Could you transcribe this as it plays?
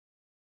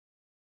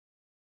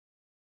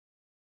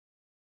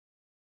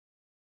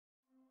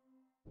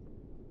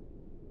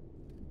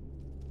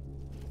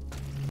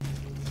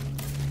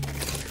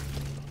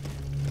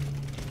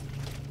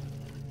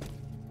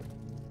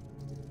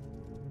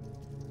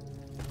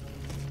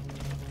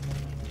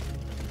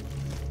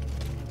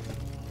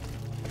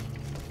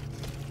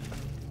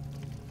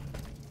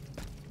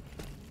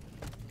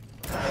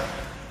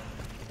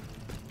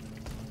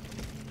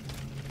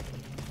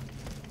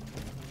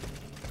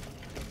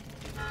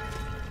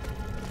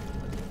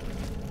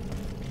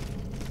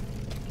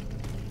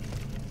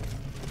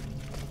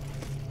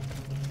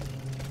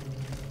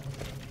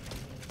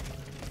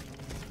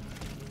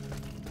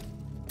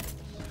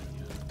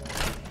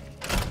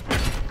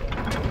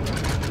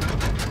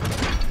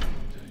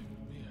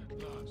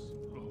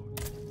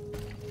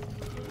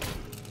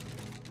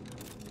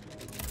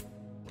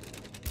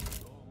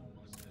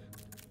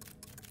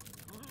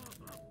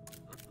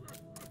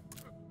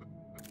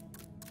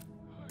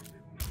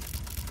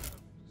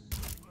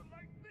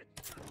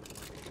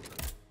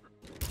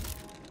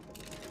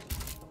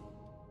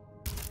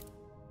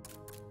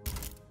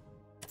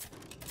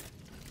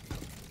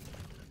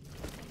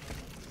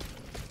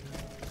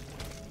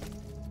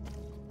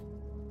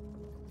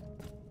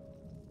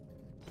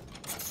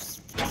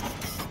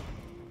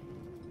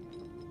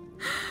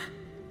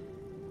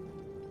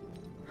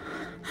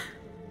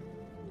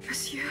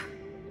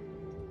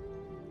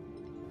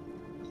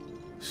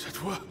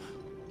toi?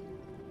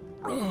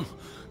 Oh,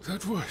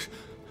 that was...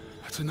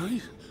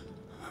 Tonight,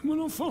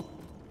 mon enfant.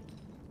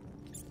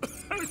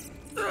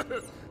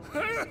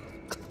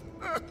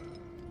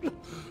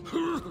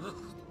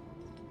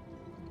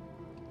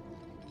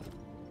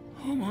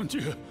 Oh mon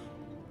Dieu.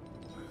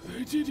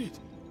 They did it.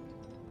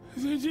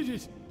 They did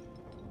it.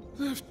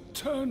 They've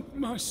turned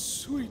my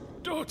sweet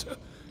daughter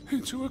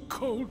into a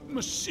cold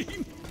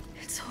machine.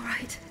 It's all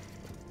right.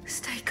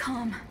 Stay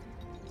calm.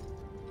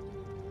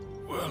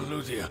 Well,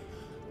 Ludia,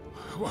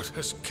 what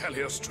has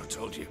Cagliostro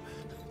told you?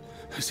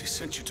 Has he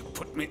sent you to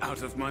put me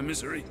out of my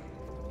misery?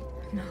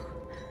 No.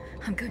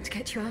 I'm going to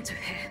get you out of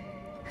here.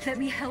 Let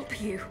me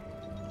help you.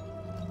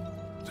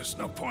 There's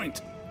no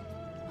point.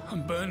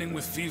 I'm burning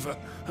with fever,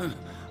 and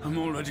I'm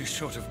already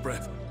short of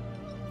breath.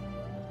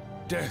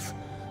 Death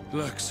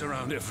lurks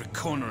around every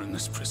corner in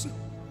this prison.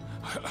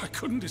 I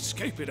couldn't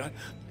escape it. I'm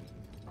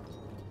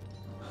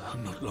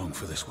not long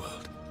for this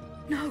world.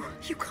 No,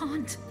 you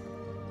can't.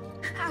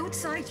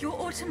 Outside, your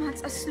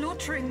automats are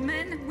slaughtering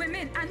men,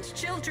 women, and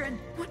children.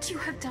 What you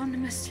have done,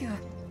 monsieur,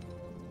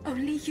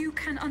 only you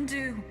can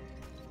undo.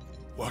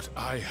 What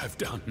I have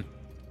done,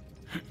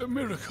 the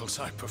miracles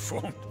I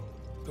performed,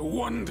 the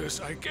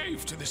wonders I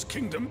gave to this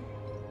kingdom,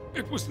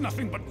 it was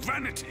nothing but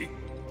vanity.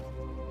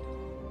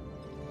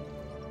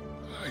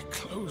 I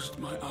closed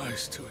my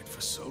eyes to it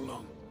for so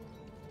long.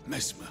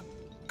 Mesmer,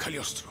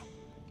 Cagliostro,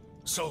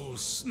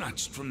 souls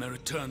snatched from their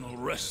eternal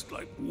rest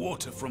like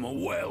water from a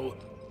well.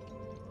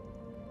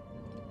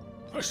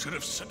 I should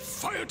have set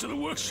fire to the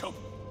workshop.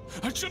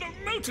 I should have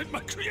melted my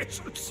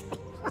creations.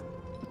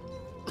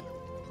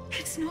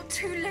 It's not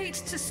too late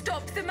to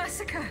stop the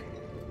massacre.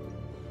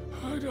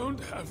 I don't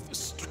have the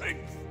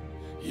strength.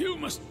 You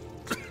must...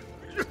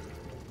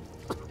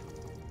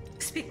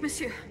 Speak,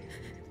 monsieur.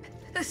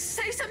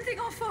 Say something,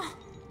 enfant.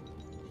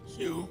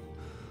 You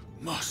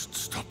must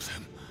stop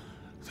them.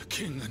 The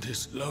king and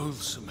his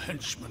loathsome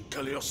henchman,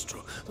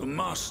 Cagliostro, the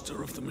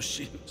master of the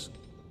machines.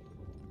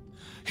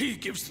 He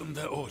gives them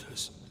their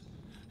orders.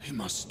 He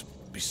must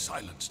be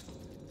silenced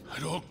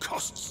at all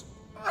costs.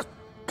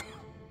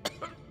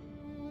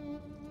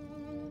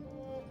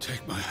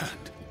 Take my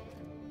hand.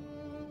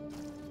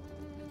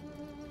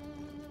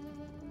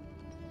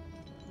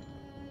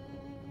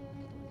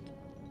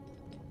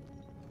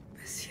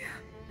 Monsieur.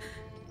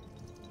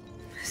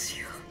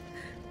 Monsieur.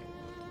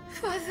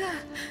 Father.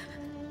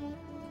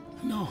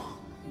 No,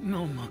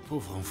 no, my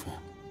pauvre enfant.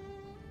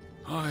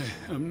 I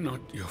am not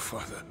your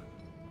father.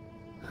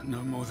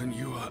 No more than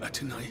you are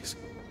Athenais.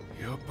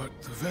 You're but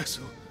the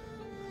vessel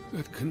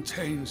that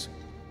contains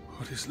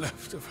what is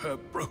left of her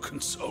broken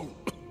soul.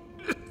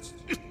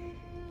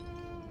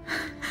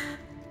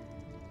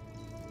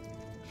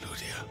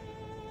 Ludia,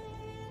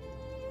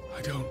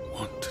 I don't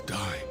want to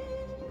die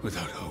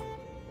without hope.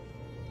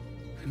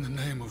 In the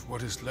name of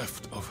what is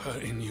left of her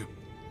in you,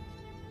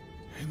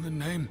 in the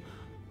name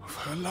of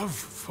her love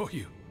for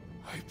you,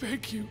 I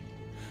beg you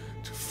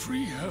to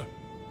free her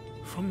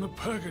from the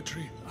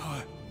purgatory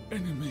our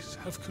enemies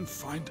have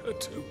confined her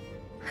to.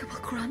 I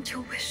will grant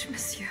your wish,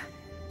 monsieur.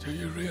 Do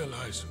you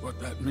realize what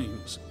that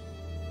means?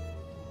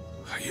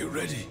 Are you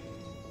ready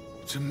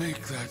to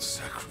make that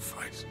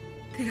sacrifice?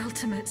 The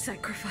ultimate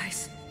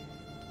sacrifice.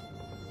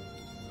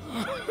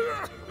 Ma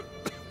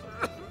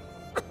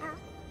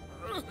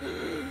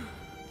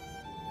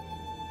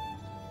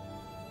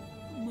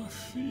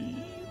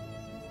fille.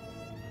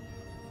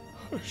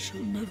 I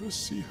shall never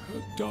see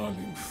her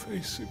darling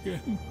face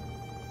again.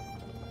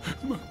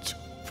 Ma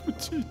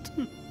petite.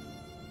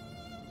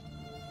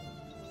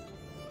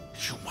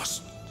 You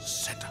must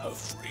set her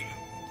free.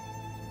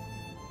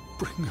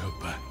 Bring her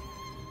back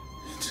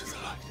into the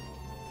light.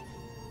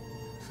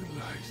 The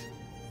light.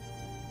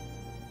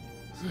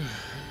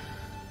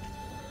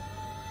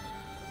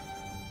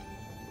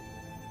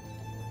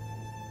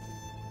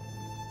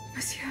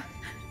 Monsieur.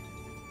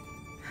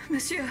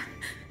 Monsieur.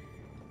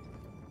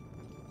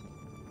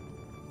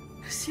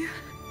 Monsieur.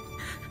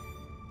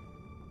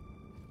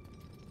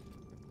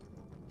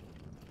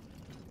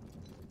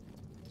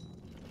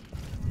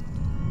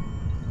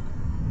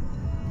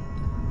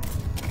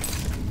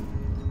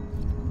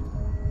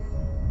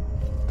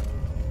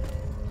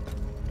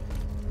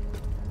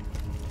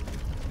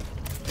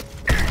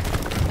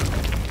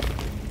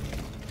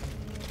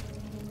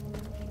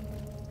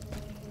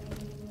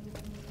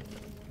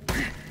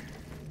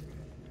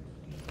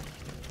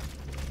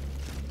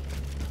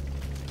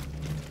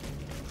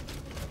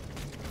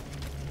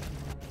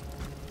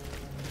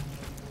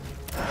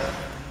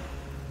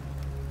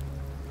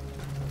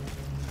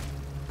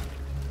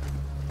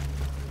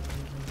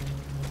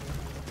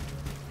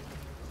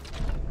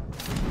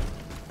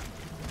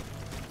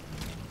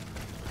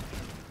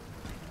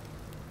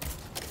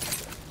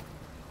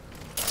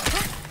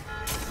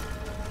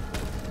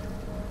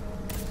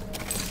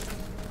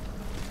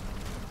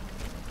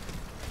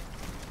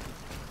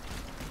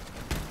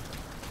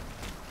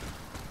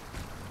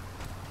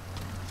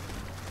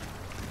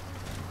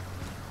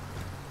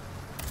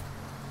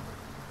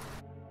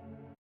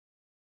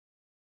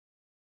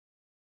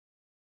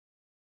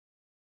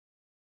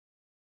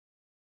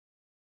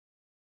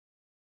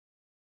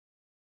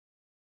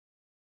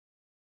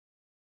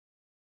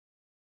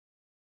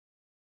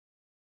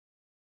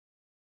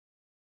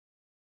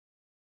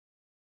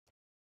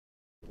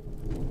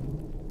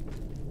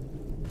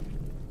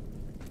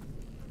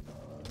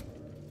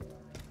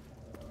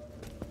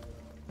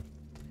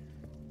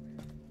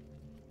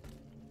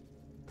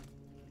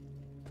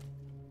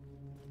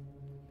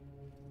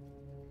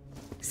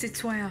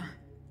 Citoyen,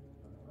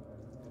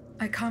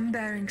 I come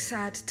bearing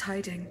sad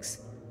tidings.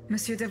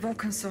 Monsieur de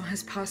Vaucanson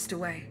has passed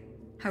away.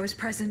 I was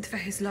present for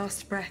his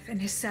last breath in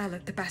his cell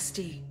at the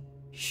Bastille.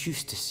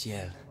 Juste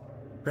ciel.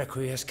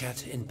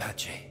 Requiescat in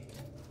pace.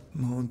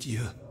 Mon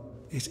Dieu,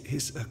 it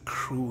is a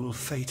cruel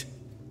fate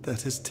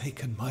that has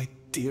taken my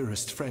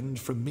dearest friend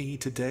from me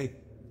today.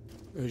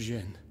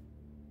 Eugène.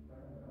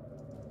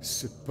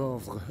 Ce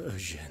pauvre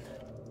Eugène.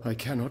 I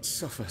cannot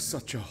suffer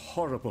such a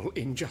horrible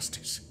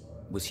injustice.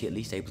 Was he at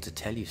least able to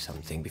tell you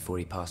something before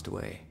he passed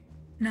away?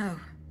 No.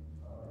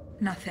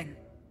 Nothing.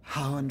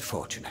 How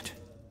unfortunate.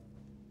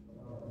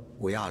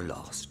 We are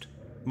lost.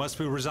 Must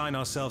we resign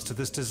ourselves to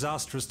this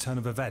disastrous turn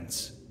of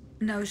events?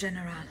 No,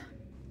 General.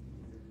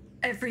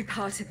 Every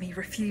part of me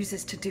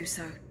refuses to do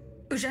so.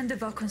 Eugène de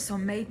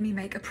Vaucanson made me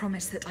make a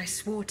promise that I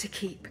swore to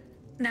keep.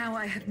 Now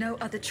I have no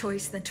other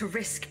choice than to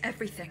risk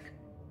everything.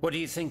 What are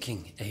you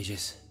thinking,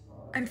 Aegis?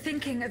 I'm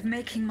thinking of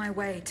making my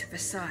way to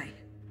Versailles.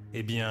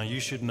 Eh bien, you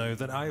should know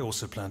that I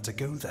also plan to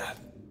go there.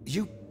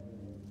 You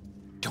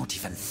don't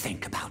even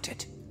think about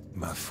it.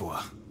 Ma foi.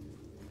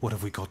 What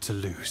have we got to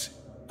lose?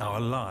 Our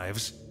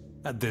lives?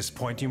 At this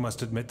point, you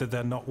must admit that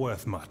they're not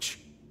worth much.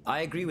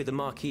 I agree with the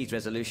Marquis's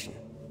resolution.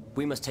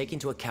 We must take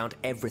into account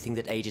everything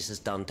that Aegis has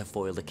done to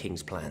foil the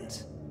King's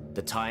plans.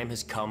 The time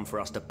has come for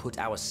us to put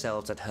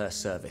ourselves at her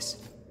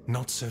service.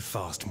 Not so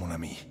fast, mon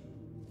ami.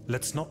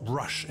 Let's not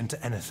rush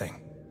into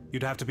anything.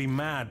 You'd have to be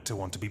mad to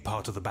want to be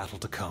part of the battle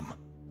to come.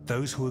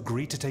 Those who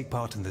agree to take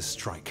part in this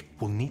strike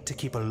will need to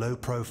keep a low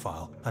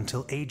profile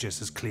until Aegis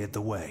has cleared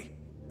the way.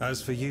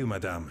 As for you,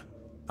 madame,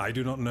 I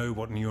do not know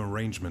what new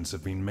arrangements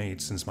have been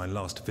made since my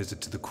last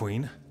visit to the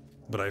Queen,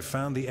 but I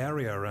found the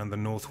area around the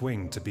North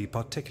Wing to be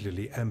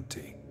particularly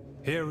empty.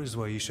 Here is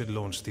where you should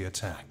launch the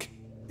attack.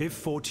 If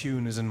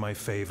fortune is in my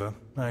favor,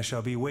 I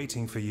shall be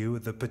waiting for you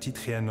at the Petit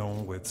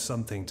Trianon with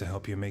something to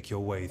help you make your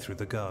way through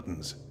the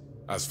gardens.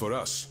 As for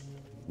us,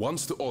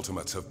 once the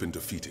automats have been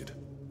defeated,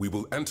 we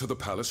will enter the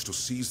palace to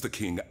seize the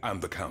king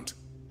and the count.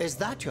 Is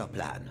that your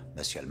plan,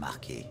 Monsieur le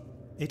Marquis?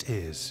 It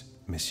is,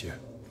 monsieur.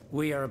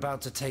 We are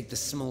about to take the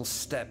small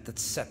step that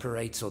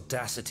separates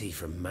audacity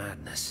from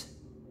madness.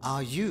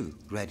 Are you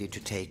ready to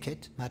take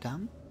it,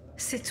 madame?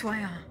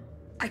 Citoyen,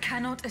 I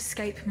cannot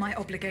escape my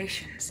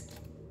obligations.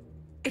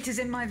 It is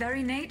in my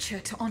very nature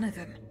to honor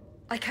them.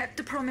 I kept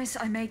the promise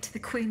I made to the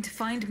Queen to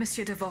find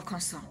Monsieur de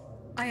Vaucanson.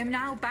 I am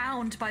now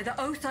bound by the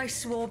oath I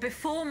swore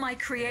before my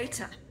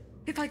creator.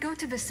 If I go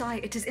to Versailles,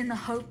 it is in the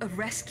hope of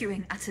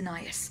rescuing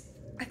Athenais.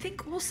 I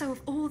think also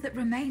of all that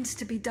remains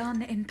to be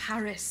done in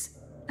Paris.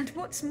 And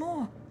what's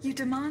more, you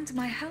demand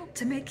my help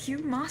to make you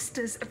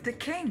masters of the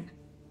king.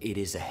 It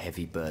is a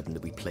heavy burden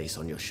that we place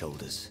on your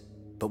shoulders.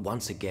 But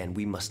once again,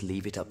 we must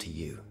leave it up to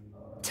you.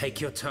 Take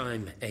your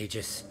time,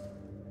 Aegis.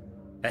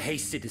 A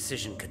hasty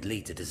decision could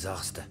lead to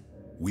disaster.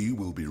 We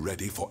will be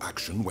ready for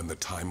action when the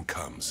time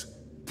comes.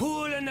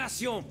 Pour la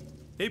nation!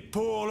 Et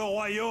pour le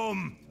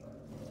royaume!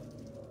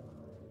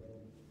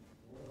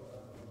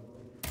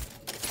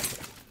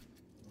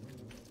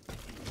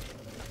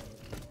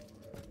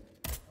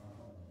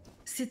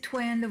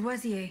 Citoyen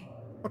Lavoisier,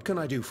 What can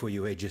I do for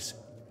you, Aegis?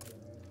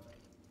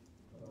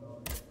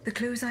 the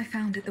clues I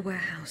found at the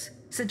warehouse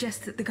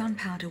suggest that the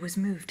gunpowder was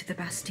moved to the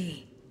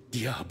Bastille.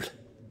 Diable.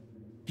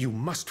 You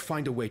must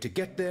find a way to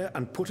get there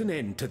and put an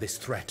end to this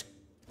threat.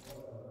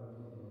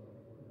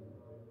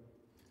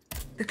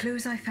 The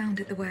clues I found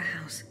at the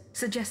warehouse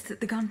suggest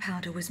that the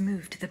gunpowder was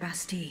moved to the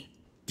Bastille.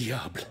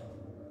 Diable.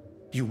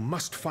 You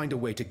must find a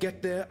way to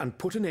get there and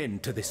put an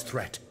end to this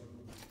threat.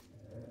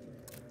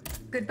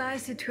 Goodbye,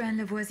 Citoyen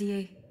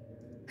Lavoisier.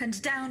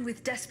 And down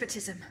with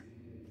despotism.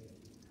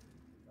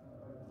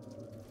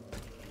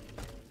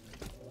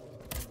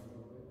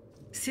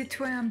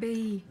 Citoyen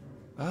Bay.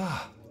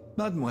 Ah,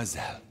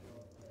 mademoiselle.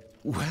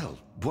 Well,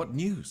 what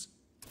news?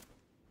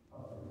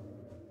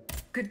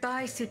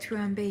 Goodbye,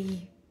 Citoyen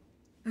Bay.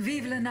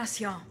 Vive la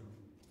nation.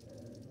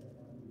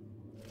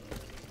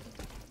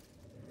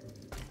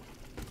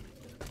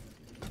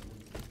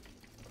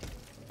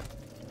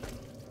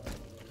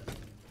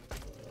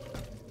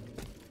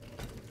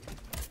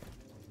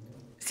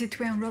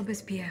 Citoyen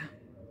Robespierre.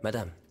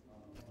 Madame,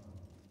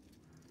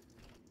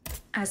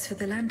 As for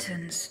the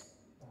lanterns,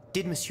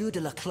 did Monsieur de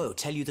Laclos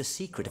tell you the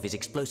secret of his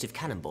explosive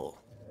cannonball?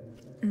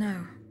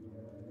 no.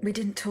 We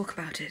didn't talk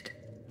about it.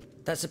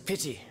 That's a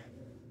pity.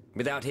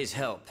 Without his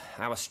help,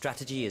 our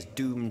strategy is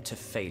doomed to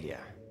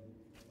failure.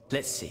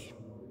 Let's see.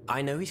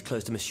 I know he's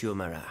close to Monsieur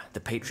Marat, the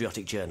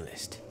patriotic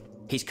journalist.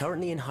 He's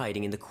currently in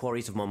hiding in the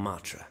quarries of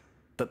Montmartre.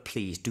 But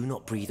please do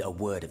not breathe a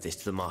word of this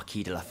to the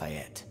Marquis de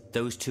Lafayette.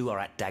 Those two are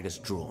at daggers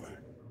drawn.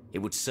 It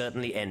would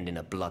certainly end in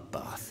a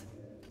bloodbath.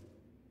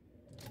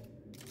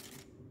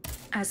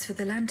 As for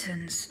the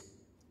lanterns,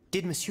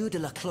 Did Monsieur de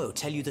Laclos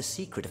tell you the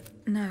secret of...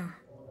 no.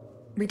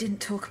 We didn't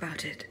talk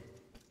about it.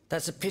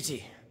 That's a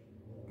pity.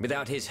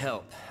 Without his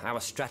help, our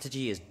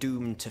strategy is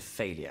doomed to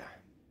failure.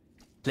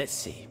 Let's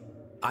see.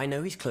 I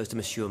know he's close to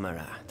Monsieur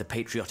Marat, the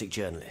patriotic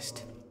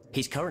journalist.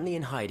 He's currently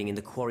in hiding in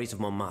the quarries of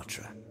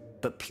Montmartre.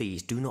 But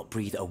please do not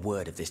breathe a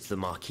word of this to the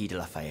Marquis de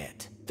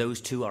Lafayette. Those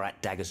two are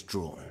at daggers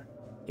drawn.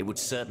 It would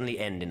certainly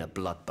end in a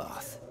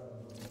bloodbath.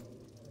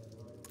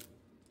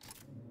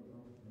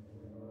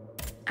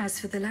 As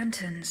for the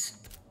lanterns,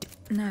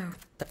 no.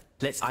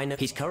 I know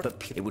he's current,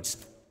 but it would...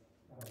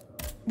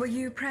 Were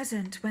you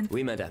present when...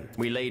 Oui, madame.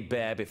 We laid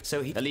bare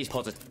so he at least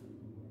positive.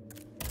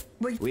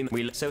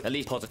 So at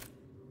least positive.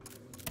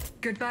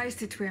 Goodbye,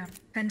 citoyen.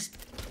 And...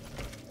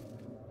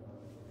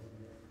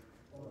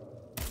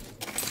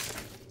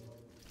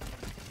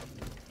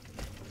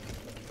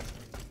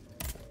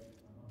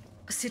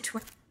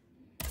 Citoyen.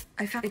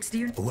 I found it's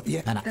the...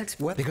 Yeah, and That's...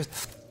 what? Because...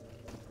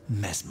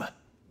 Mesmer.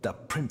 The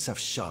prince of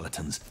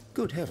charlatans.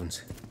 Good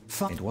heavens.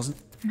 Fine, it wasn't...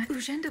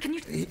 Eugène, can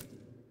you...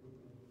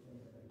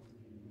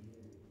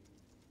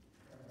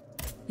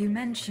 You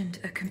mentioned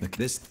a...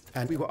 This...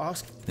 And we were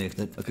asked My...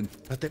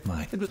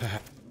 it was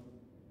perhaps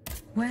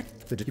Where?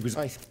 that it was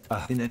I.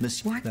 in a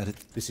miss... What? That it...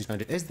 This is and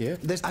it is there.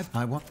 This...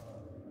 I want...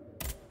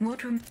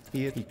 What room?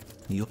 Here.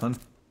 You on...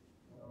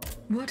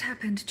 What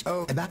happened to...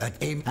 Oh, about a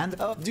game and...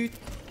 Oh, dude...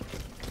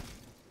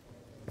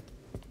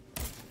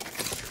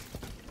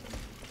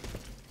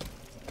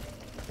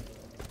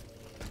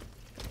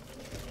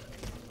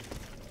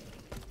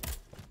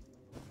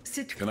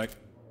 Can I?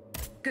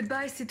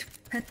 Goodbye,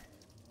 citoyen.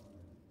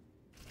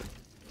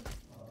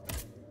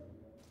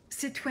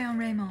 Citoyen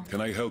Raymond.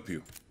 Can I help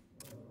you?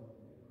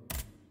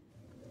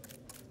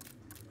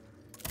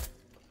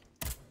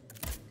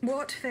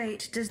 What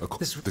fate does...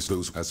 This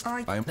goes as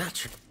I am.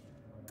 Natural.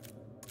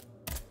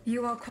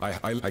 You are...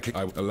 I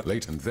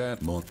late and there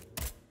more.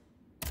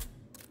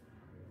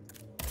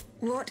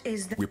 What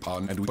is the... We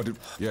pardon and we put it.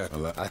 Yeah.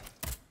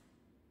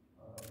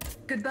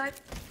 Goodbye.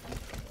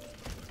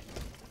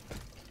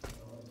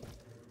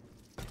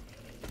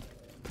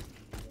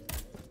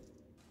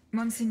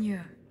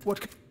 Monseigneur.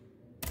 What?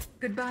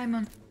 Goodbye,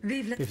 Mon...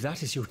 Vive la... If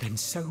that is you, then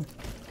so.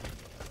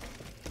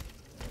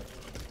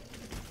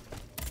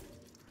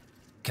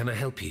 Can I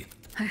help you?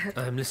 I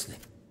am listening.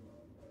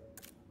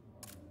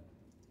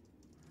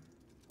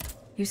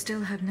 You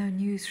still have no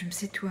news from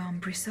Citoyen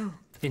Brissot.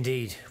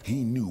 Indeed.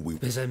 He knew we.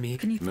 Is I me?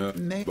 Can you... No,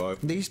 May...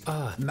 but These...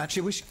 Match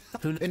you wish...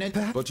 In it...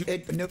 But you-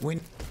 It... No... Win...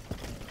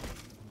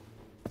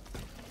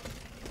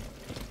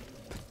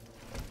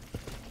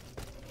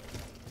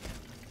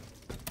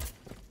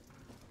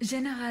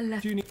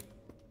 Général... Do you need...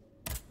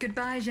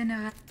 Goodbye,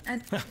 Général.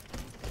 And...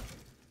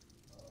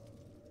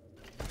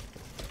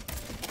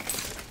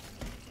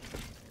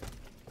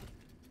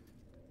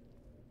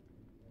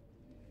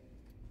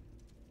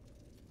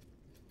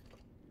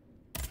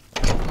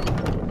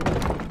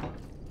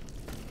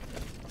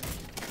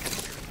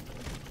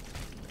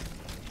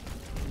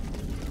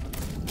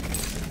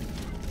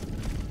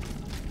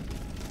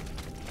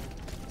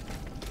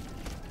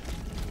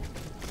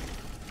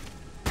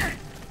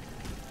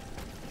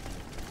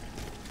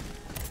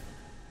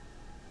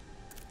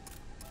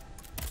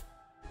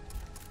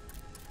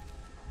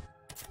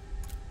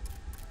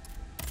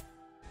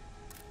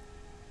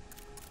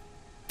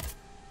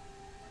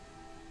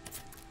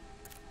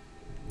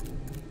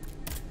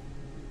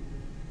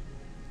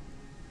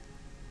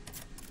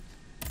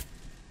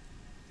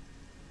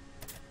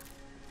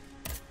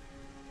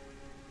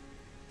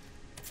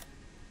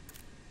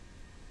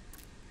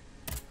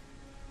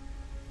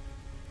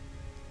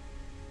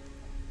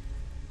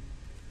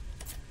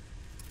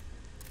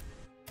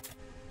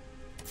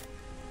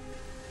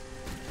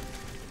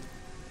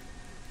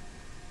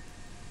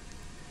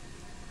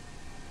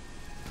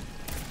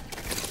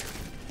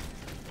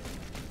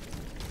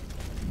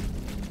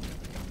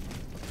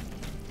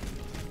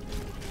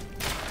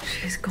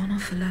 She's gone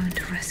off alone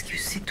to rescue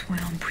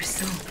Citoyen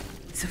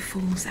Brissot. It's a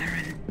fool's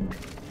errand.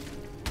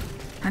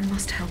 I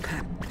must help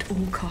her at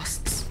all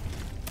costs.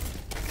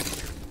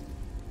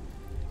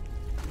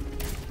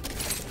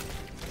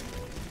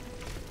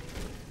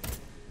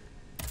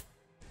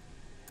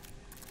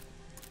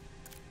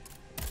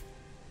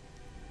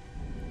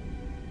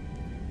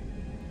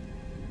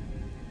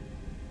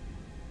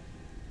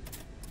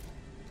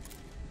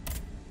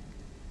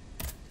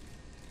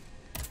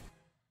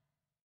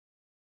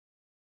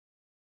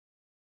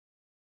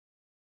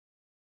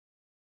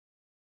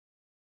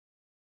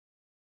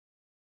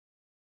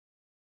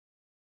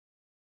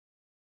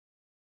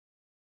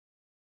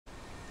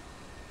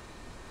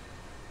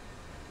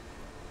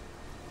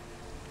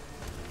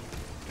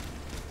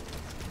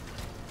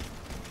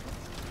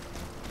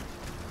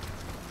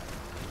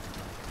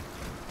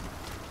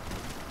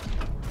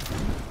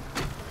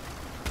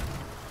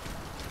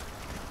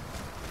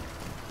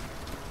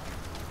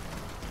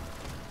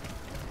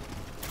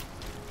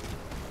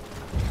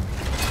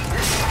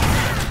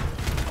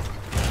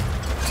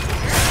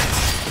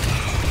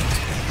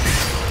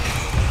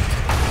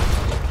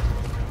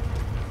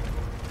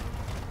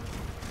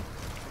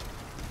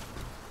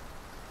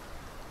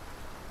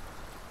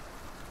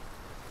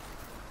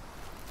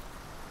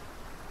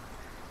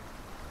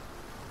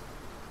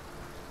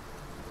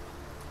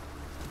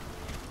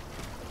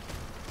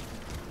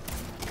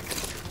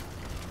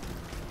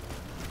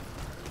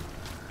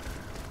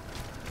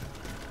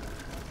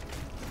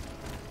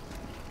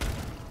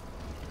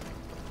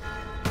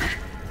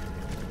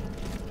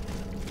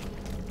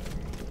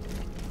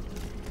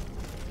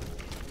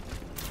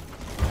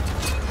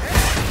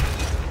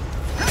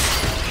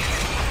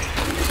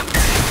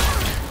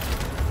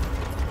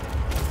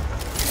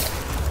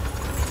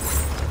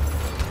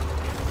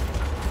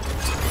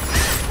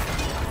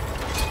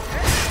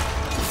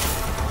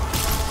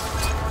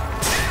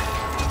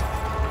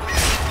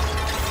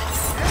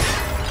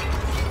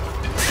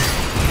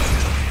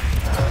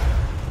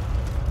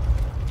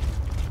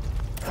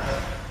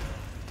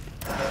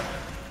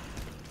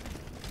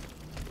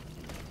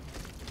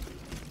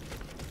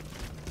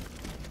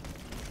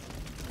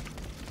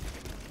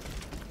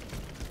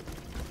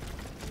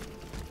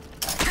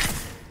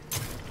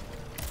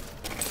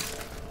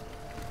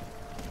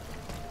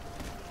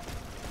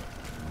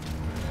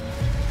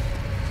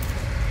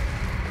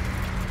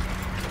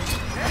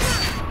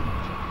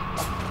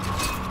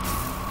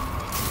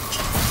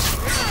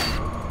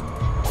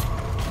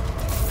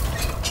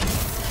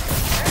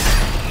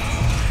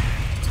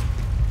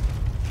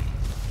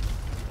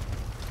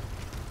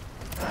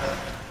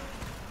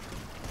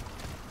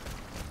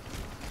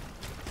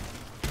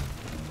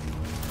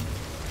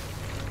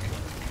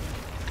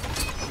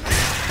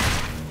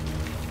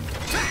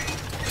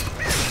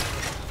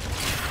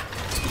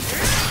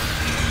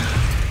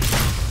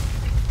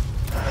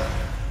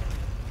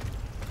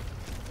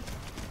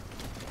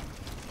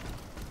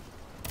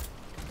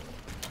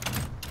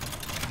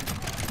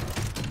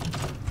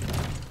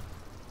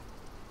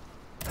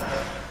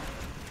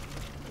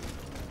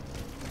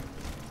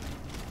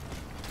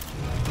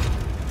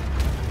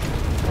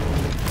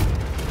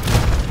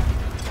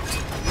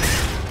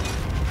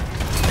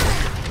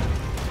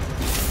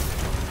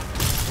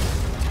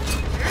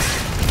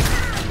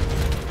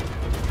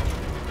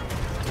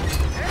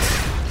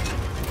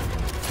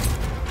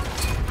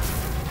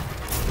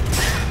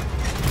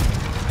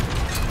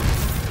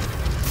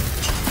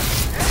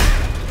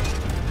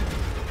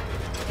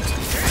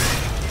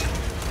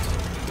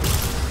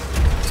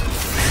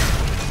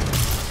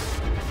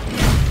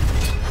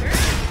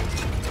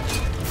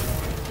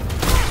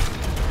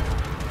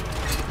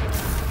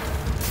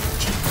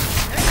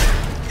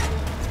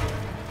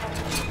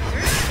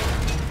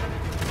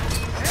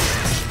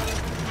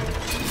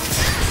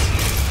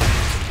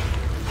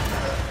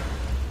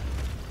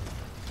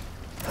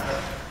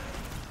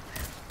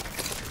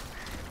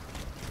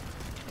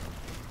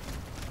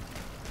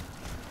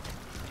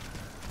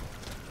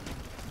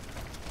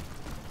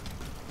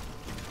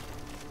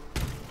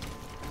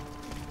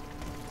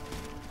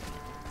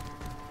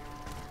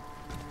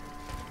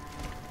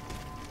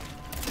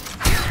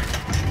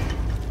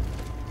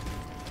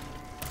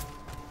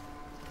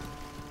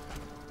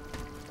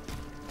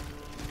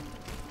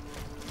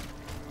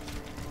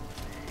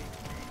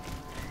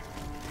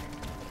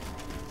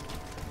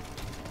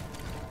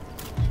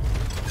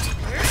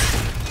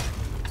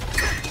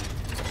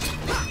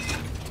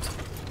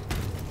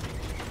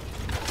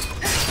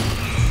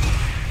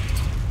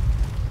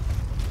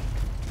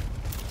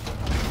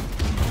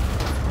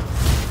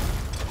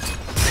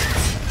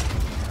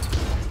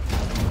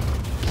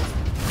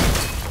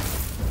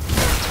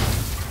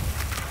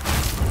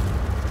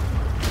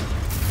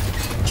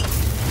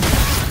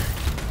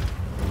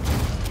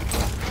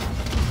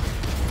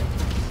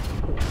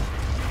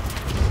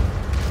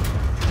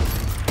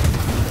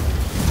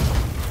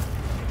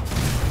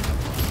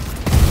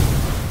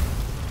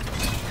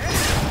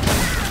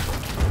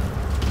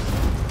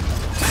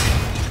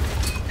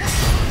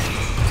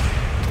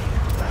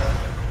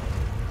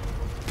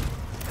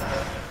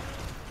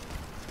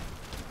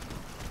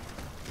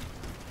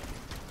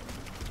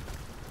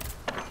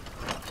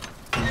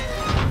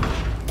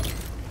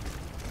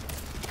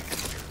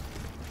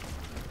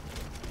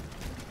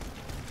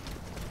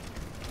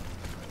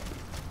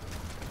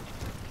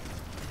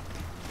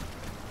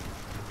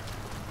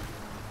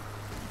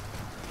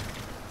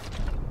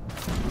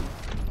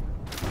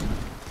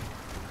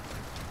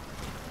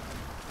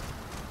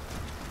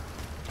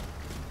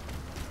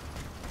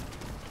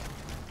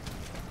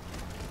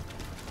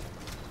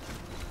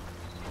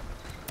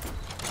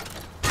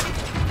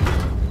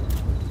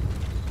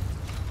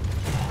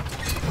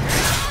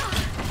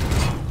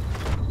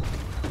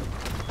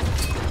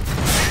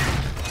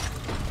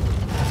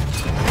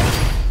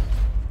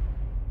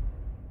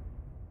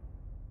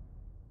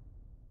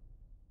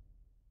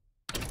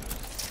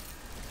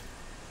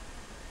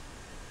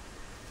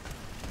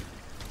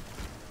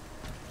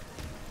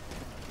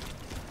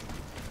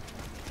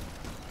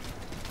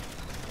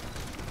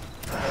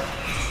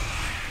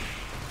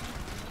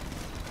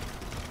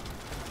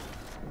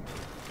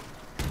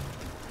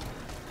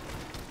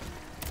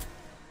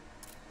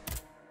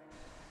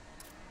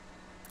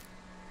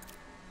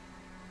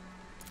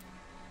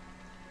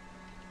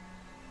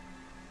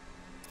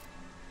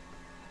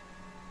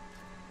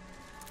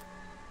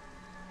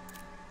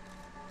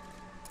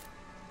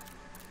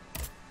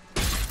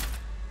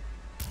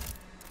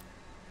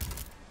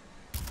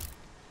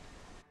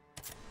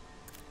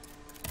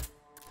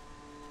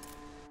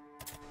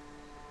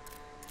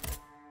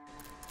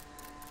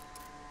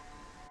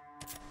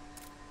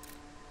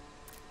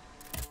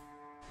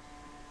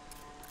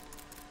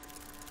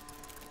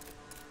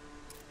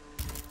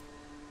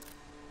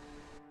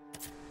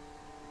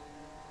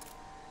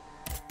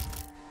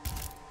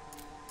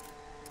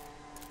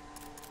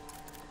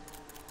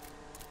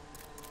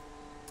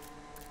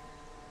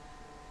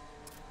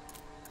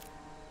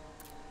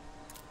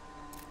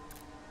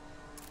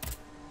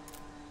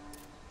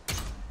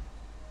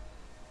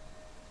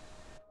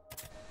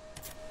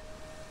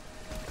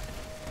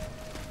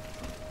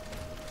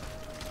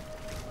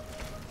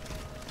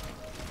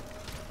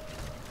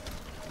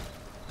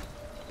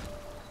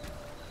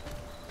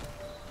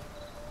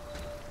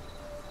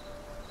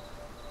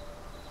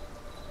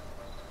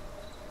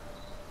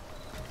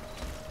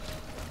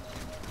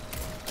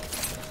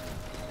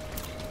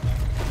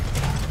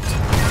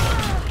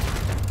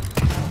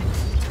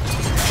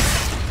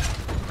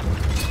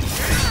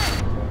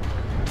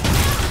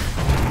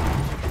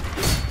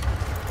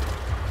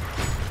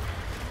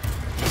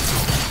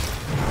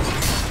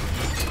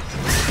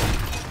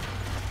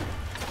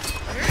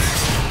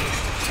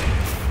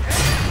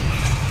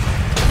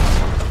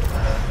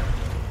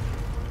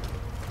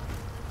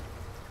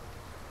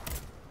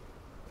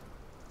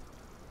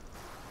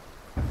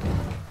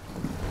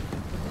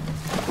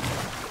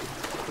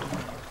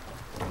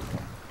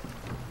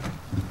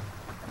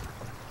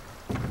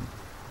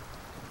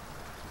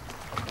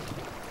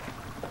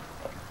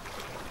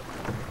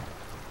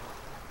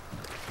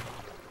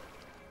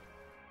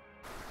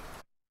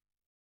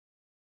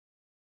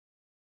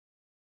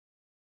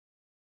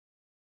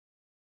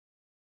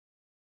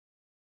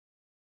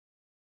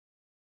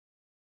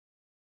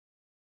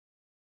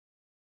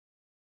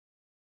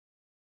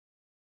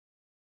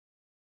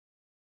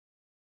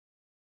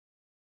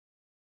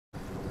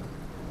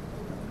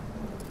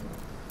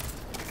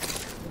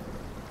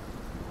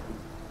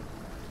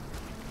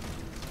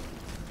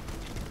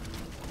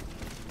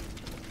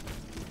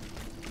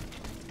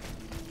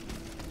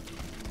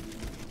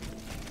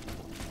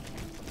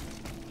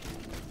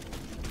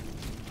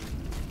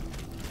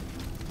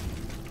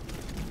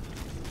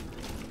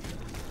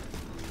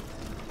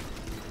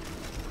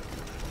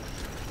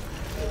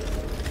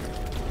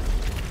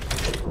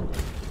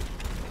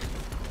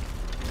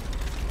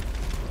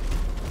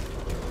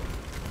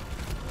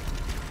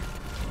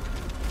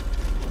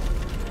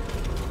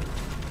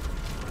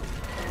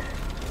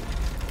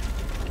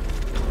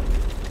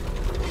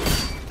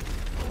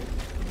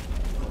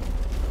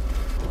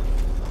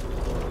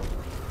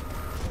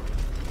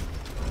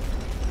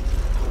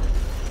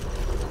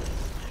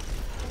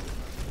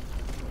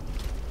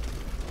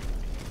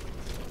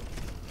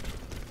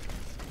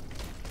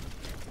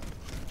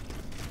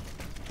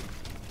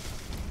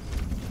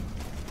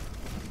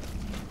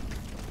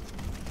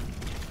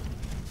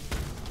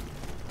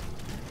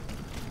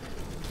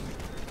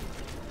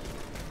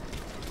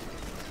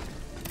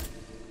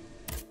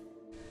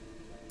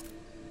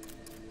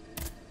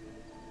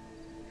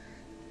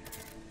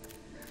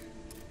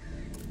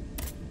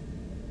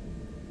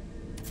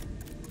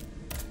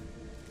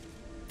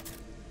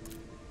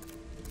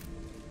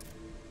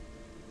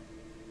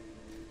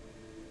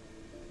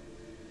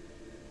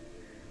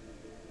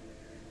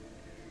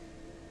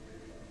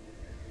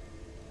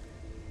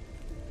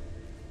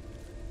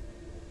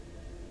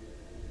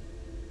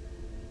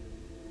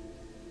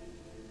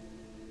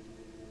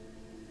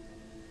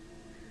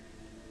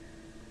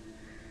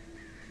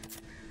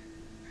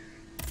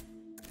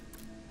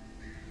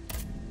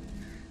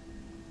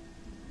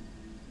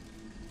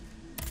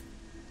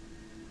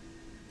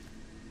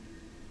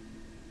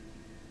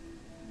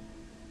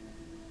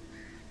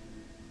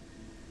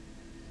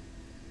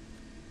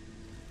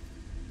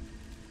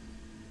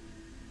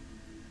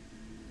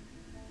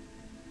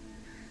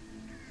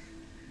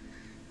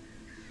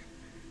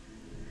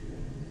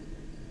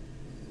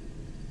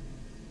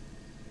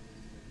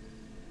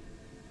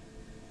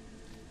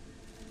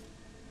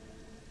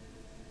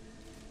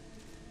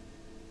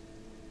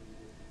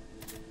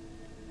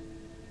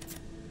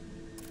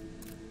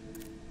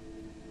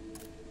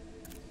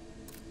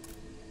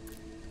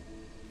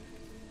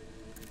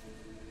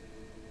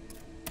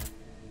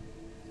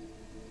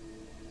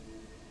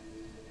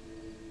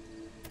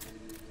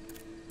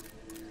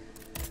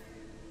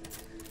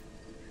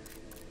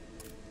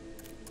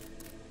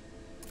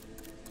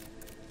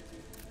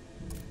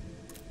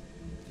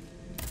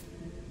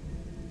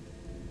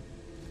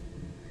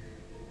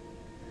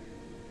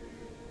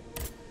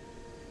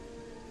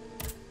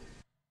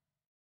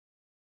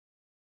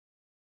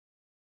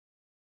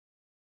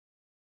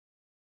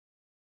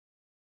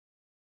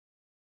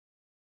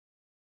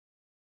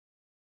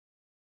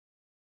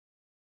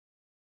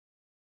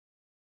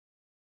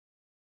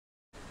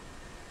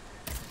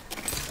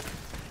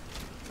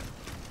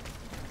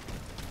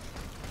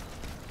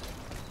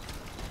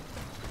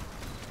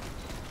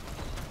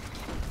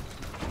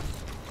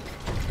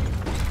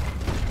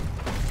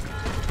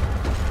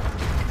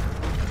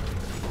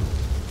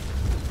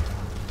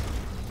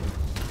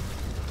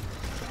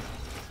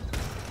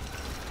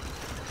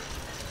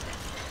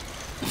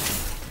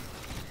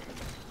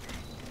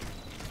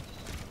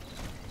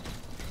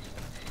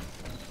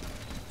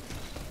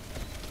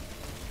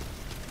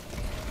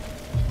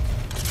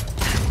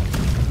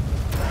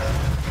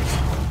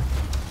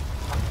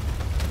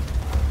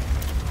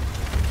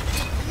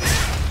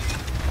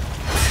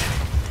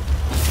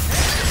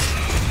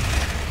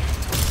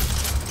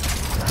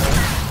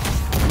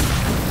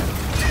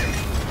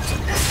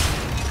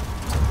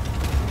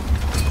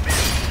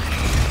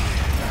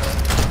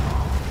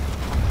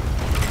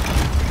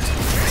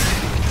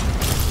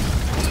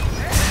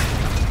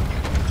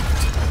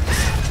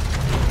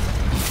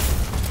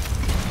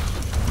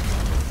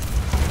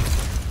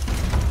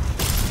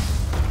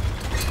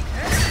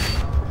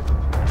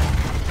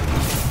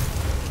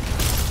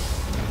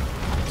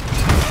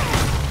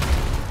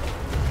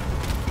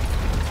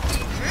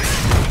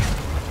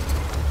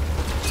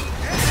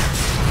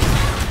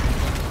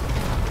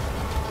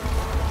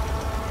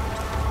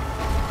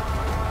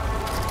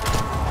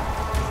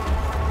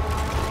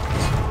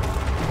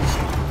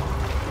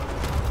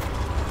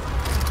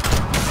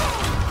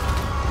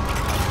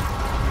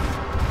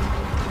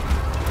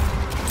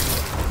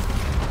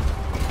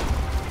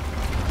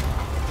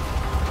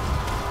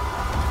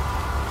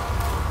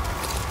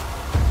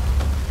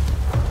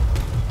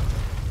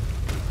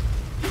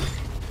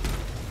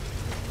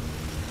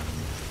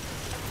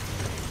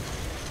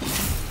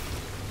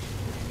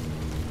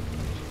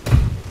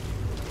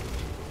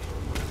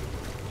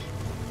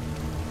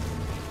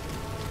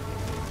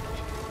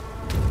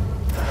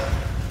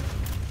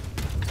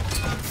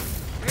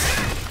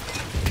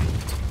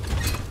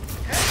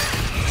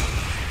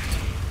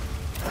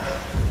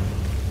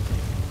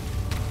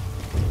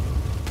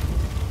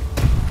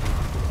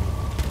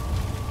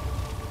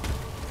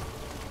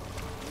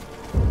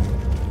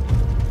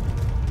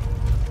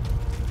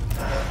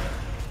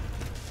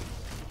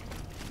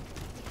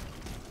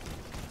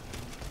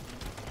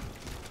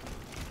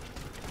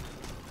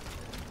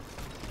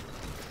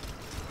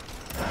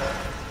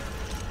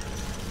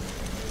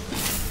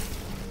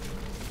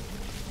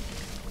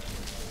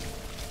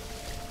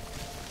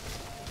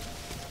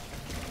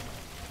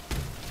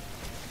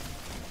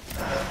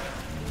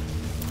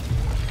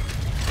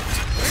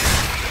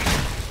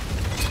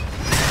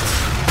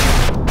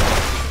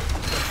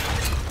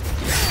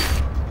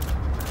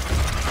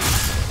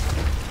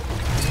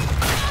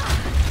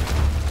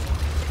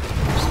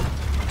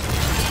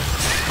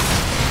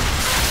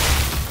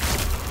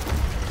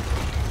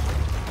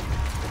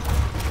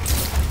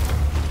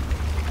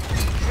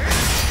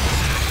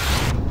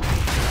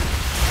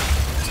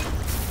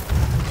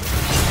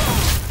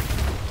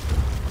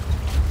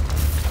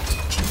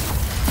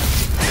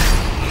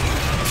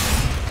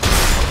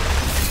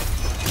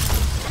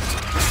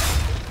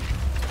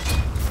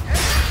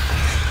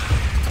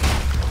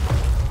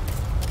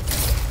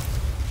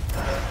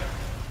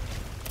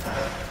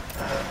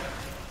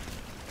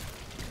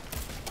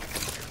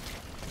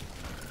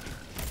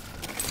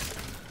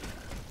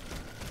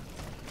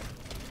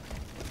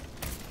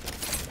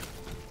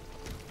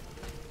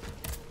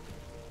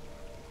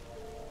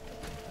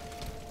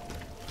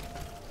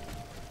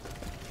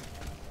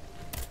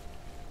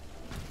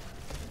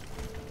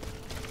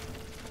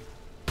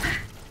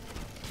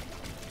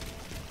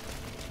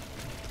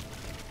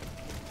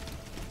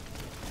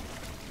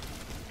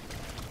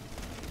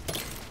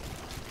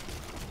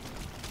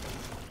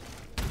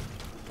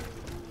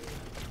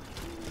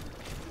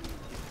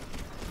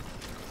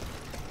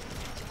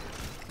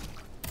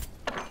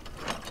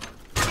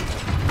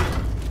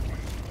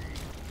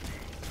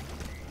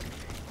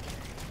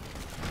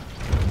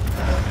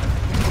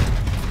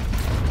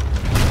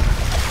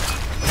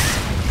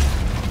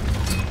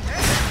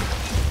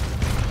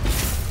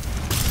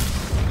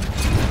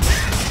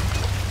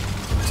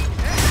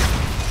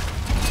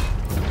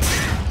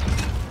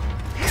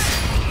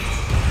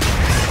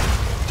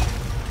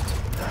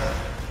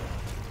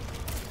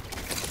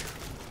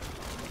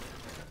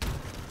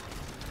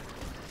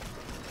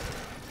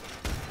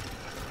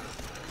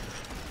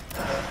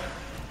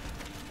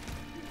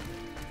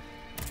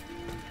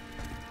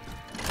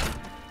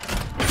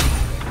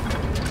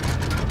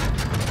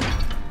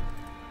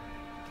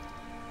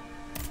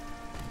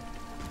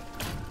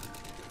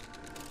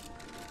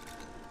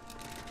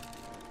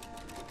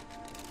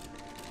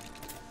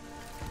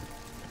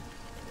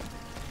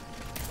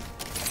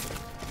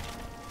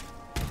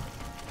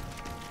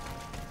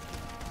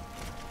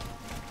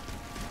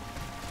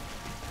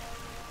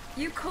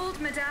 You called,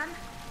 madame?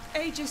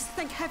 Aegis,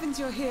 thank heavens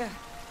you're here.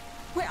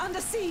 We're under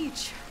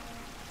siege.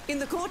 In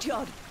the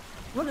courtyard,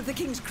 one of the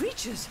king's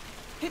creatures.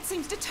 It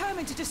seems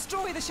determined to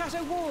destroy the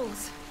chateau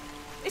walls.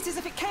 It's as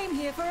if it came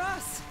here for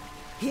us.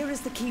 Here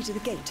is the key to the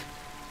gate.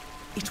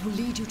 It will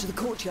lead you to the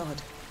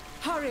courtyard.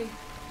 Hurry.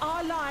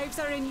 Our lives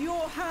are in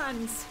your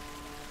hands.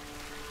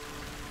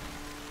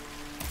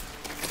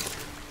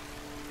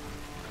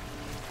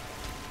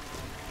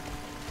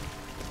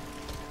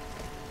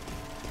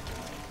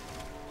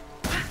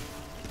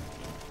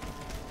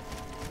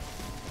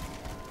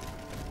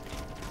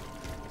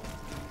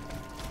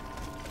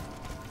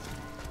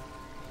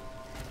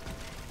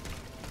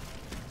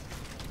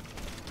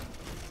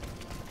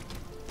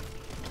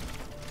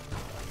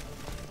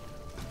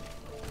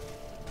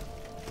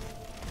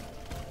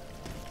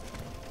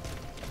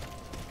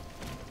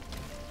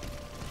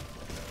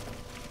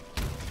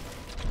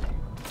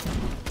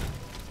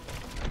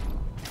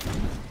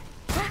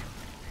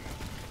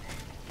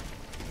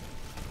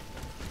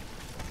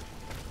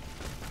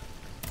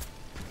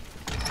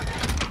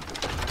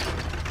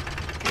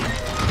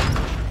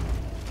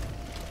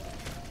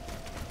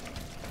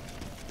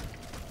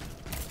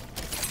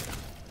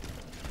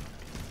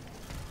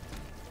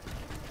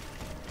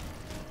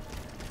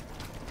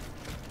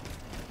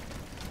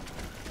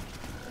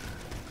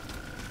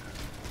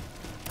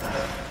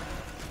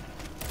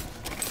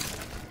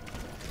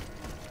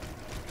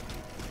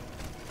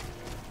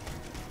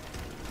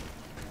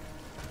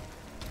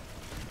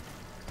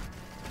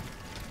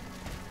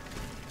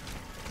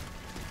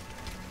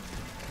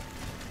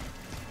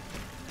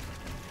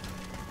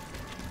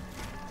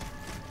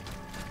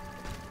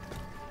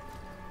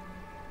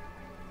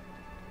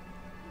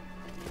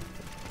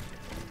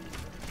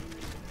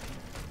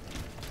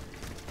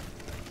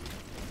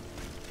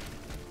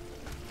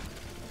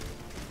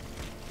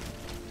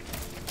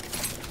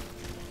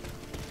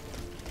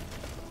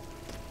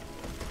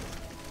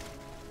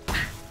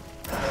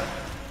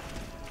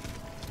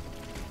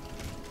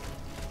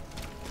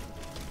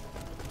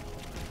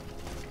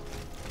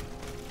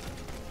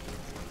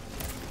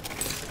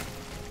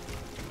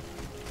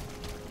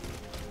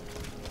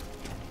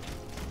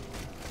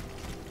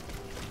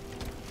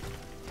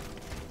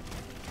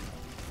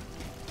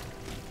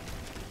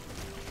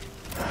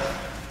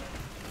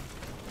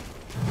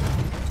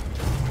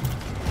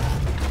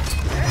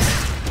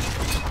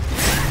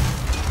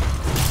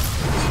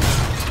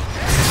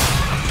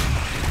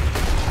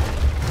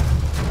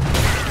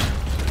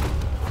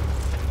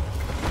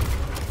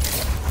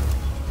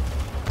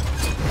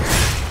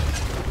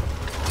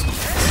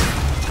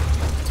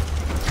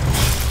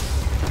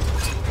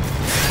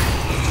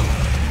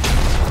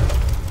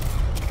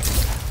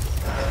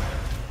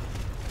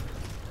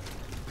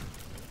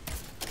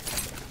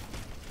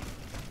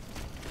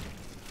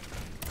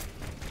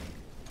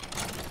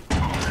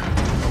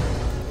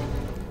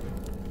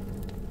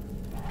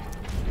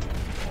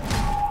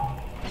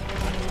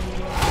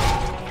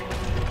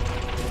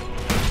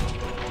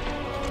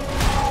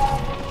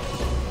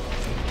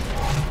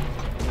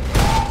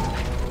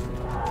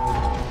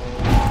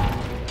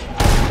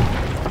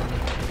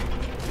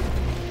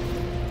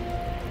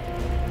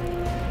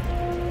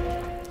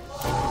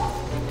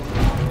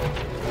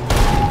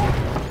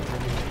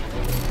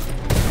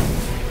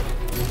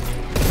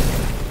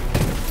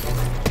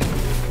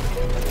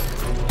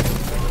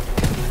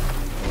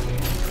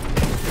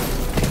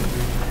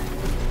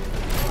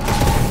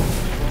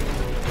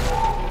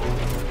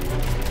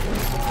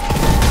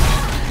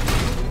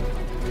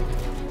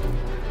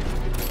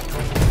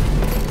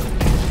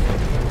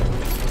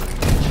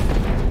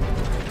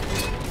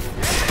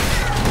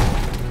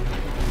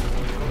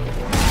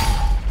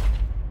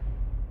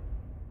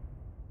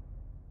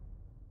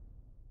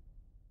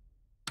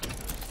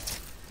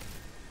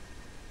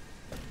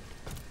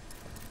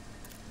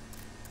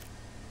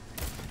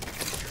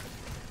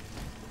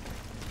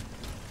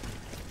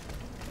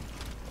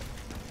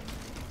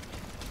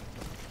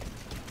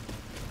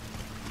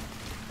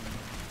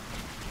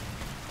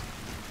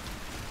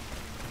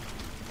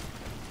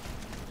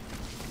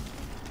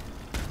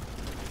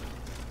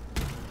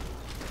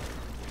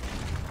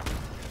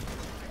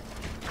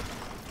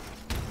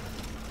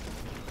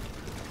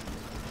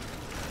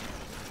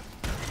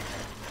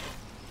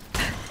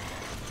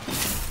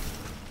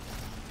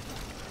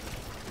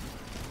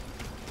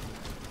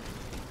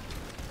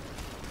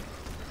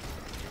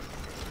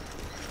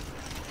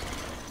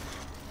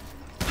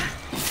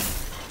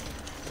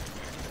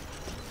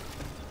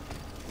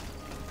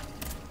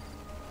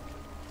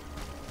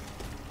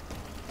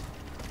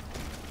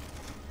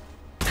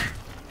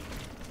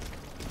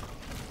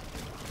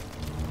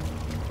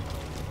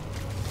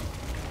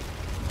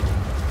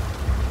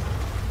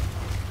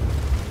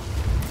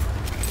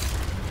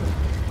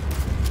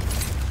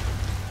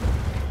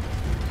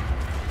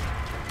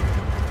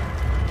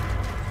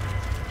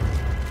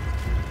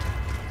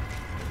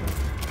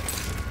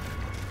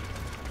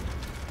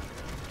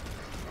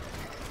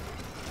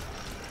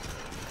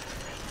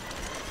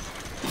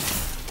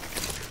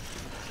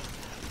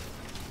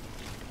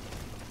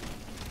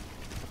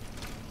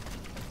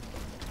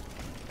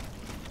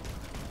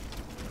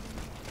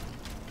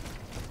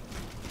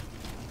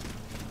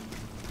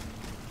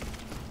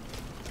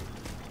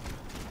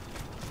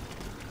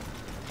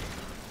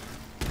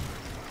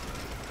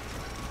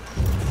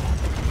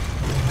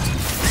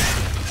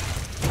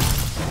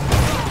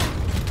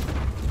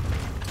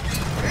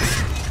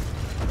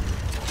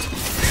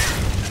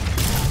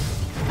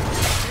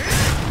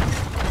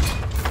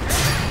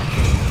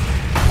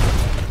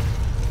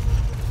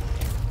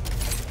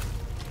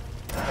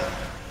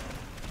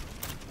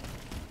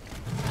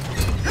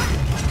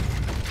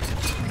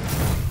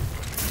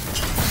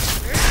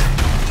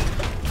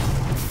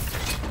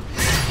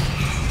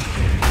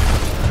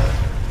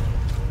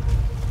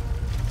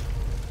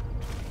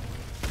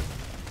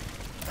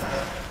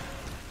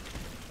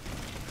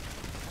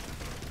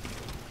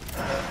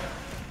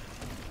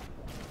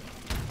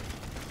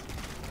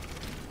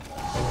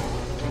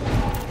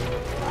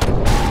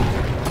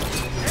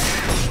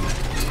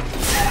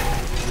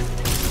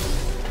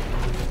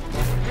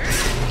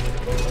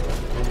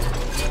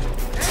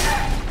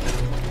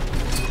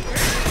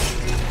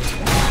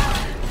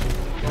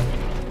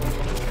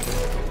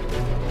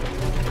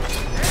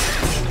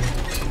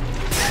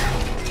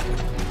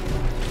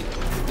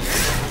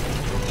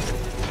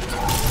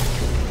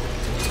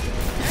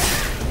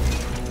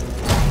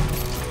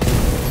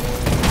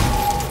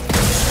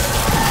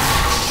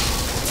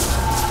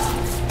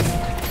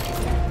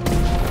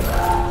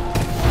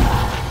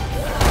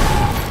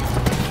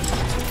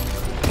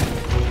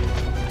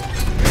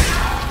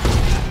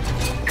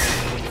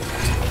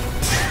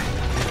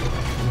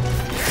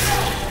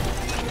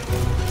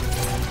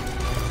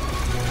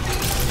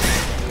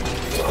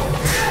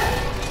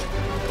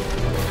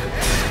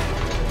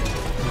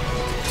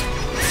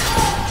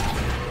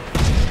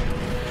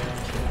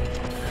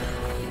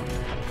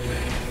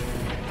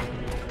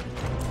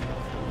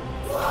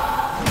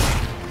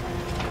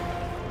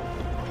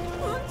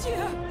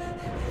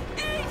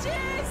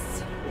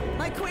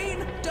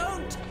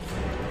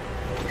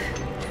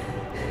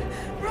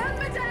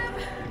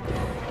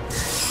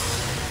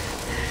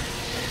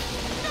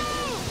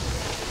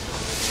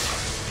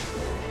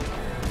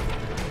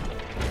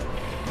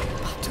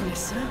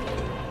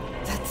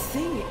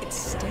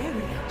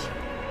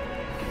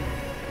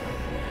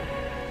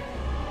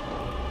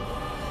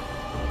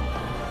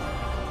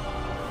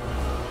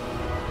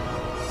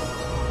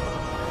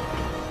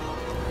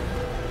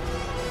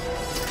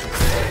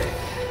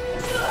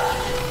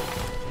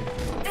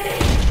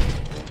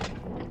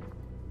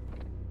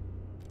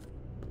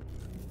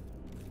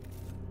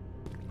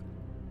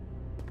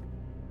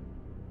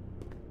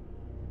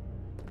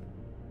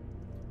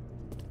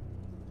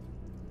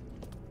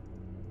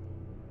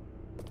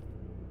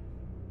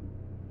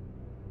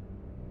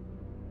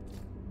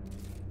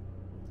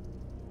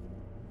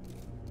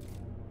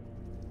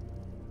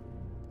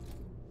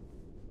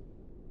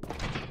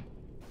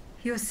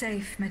 You're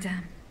safe,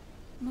 madame.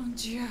 Mon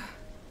Dieu.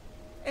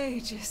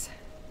 Aegis.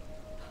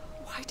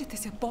 Why did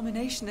this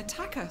abomination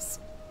attack us?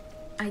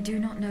 I do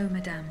not know,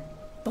 madame.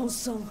 Bon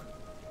sang,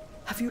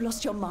 have you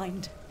lost your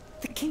mind?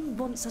 The king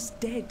wants us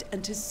dead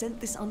and has sent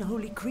this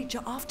unholy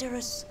creature after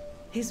us.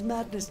 His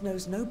madness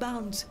knows no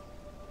bounds.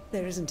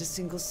 There isn't a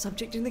single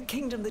subject in the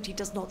kingdom that he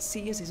does not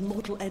see as his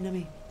mortal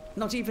enemy.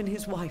 Not even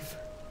his wife.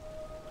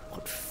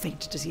 What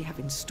fate does he have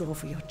in store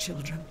for your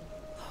children?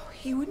 Oh,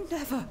 he would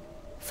never.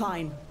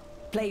 Fine.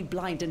 Play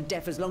blind and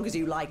deaf as long as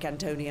you like,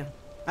 Antonia.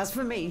 As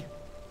for me,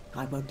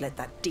 I won't let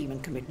that demon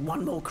commit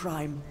one more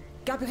crime.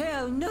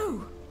 Gabrielle,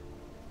 no!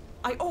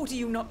 I order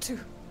you not to.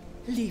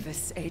 Leave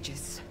us,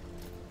 Aegis.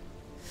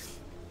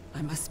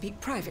 I must speak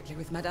privately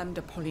with Madame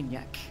de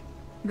Polignac.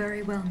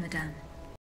 Very well, madame.